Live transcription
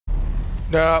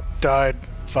Nope, died.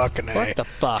 Fucking A. What the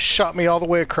fuck? Shot me all the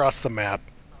way across the map.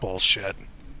 Bullshit.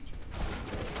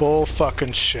 Bull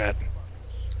fucking shit.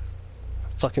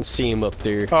 Fucking see him up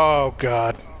there. Oh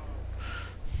god.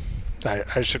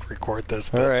 I should record this,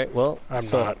 but alright, well, I'm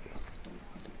not.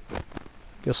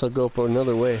 Guess I'll go up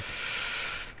another way.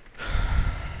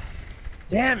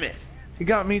 Damn it! He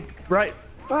got me right.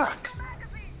 Fuck.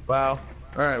 Wow.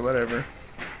 Alright, whatever.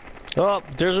 Oh,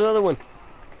 there's another one.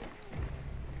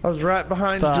 I was right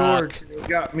behind Fuck. George and he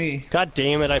got me. God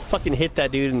damn it, I fucking hit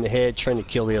that dude in the head trying to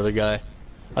kill the other guy.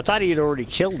 I thought he had already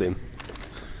killed him.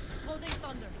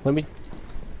 Let me...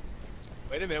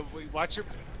 Wait a minute, watch your...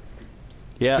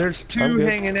 Yeah. There's two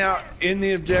hanging out in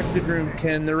the objective room,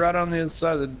 Ken. They're right on the other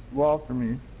side of the wall from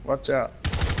you. Watch out.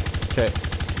 Okay.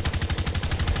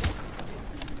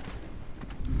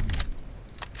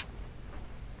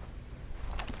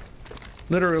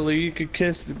 Literally, you could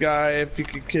kiss the guy if you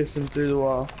could kiss him through the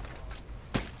wall.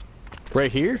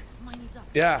 Right here?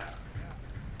 Yeah.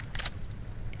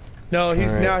 No,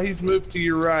 he's Alright. now he's moved to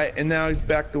your right, and now he's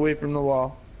backed away from the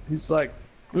wall. He's like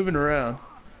moving around.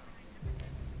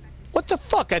 What the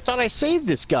fuck? I thought I saved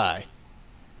this guy.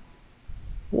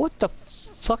 What the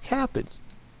fuck happened?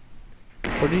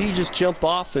 Or did he just jump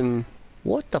off and...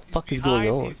 What the fuck is going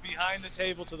on? He's behind the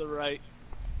table to the right.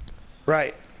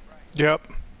 Right. Yep.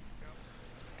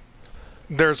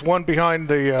 There's one behind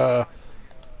the,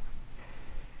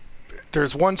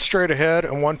 there's one straight ahead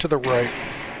and one to the right.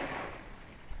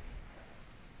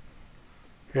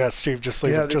 Yeah, Steve, just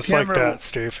leave it just like that,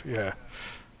 Steve. Yeah.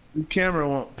 The camera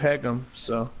won't peg him,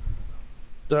 so...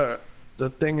 The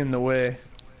thing in the way.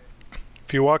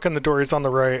 If you walk in the door, he's on the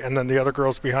right, and then the other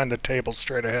girl's behind the table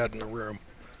straight ahead in the room.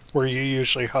 Where you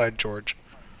usually hide, George.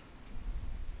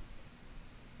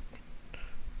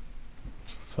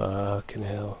 Fucking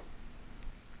hell.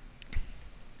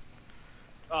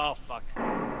 Oh, fuck.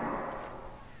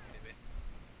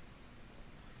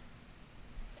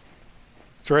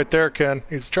 It's right there, Ken.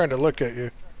 He's trying to look at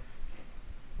you.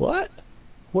 What?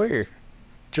 Where?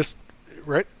 Just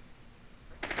right.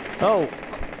 Oh.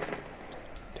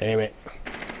 Damn it.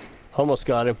 Almost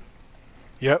got him.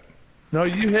 Yep. No,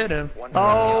 you hit him.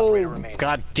 Oh,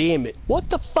 god damn it. What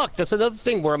the fuck? That's another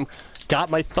thing where I'm got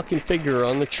my fucking finger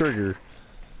on the trigger.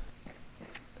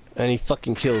 And he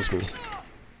fucking kills me.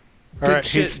 Alright,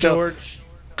 shit, he's still... George.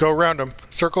 Go around him.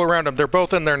 Circle around him. They're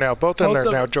both in there now. Both in there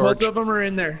now, George. Both of them are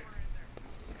in there.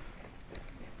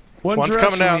 One's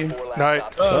coming out. You. Night.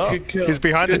 Oh, good kill. He's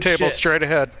behind Good the table, shit. straight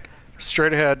ahead.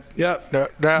 Straight ahead. Yep. No,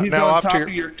 now, He's now on off top to of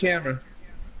your camera.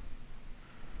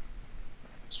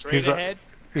 Straight He's ahead.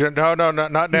 No,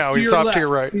 not now. He's off to your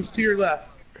right. He's to your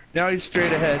left. Now he's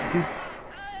straight ahead.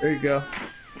 There you go.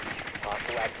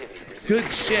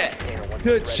 Good shit.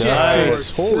 Good shit.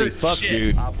 Nice. George. Holy Good fuck,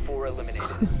 shit. dude.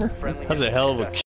 That's a hell of a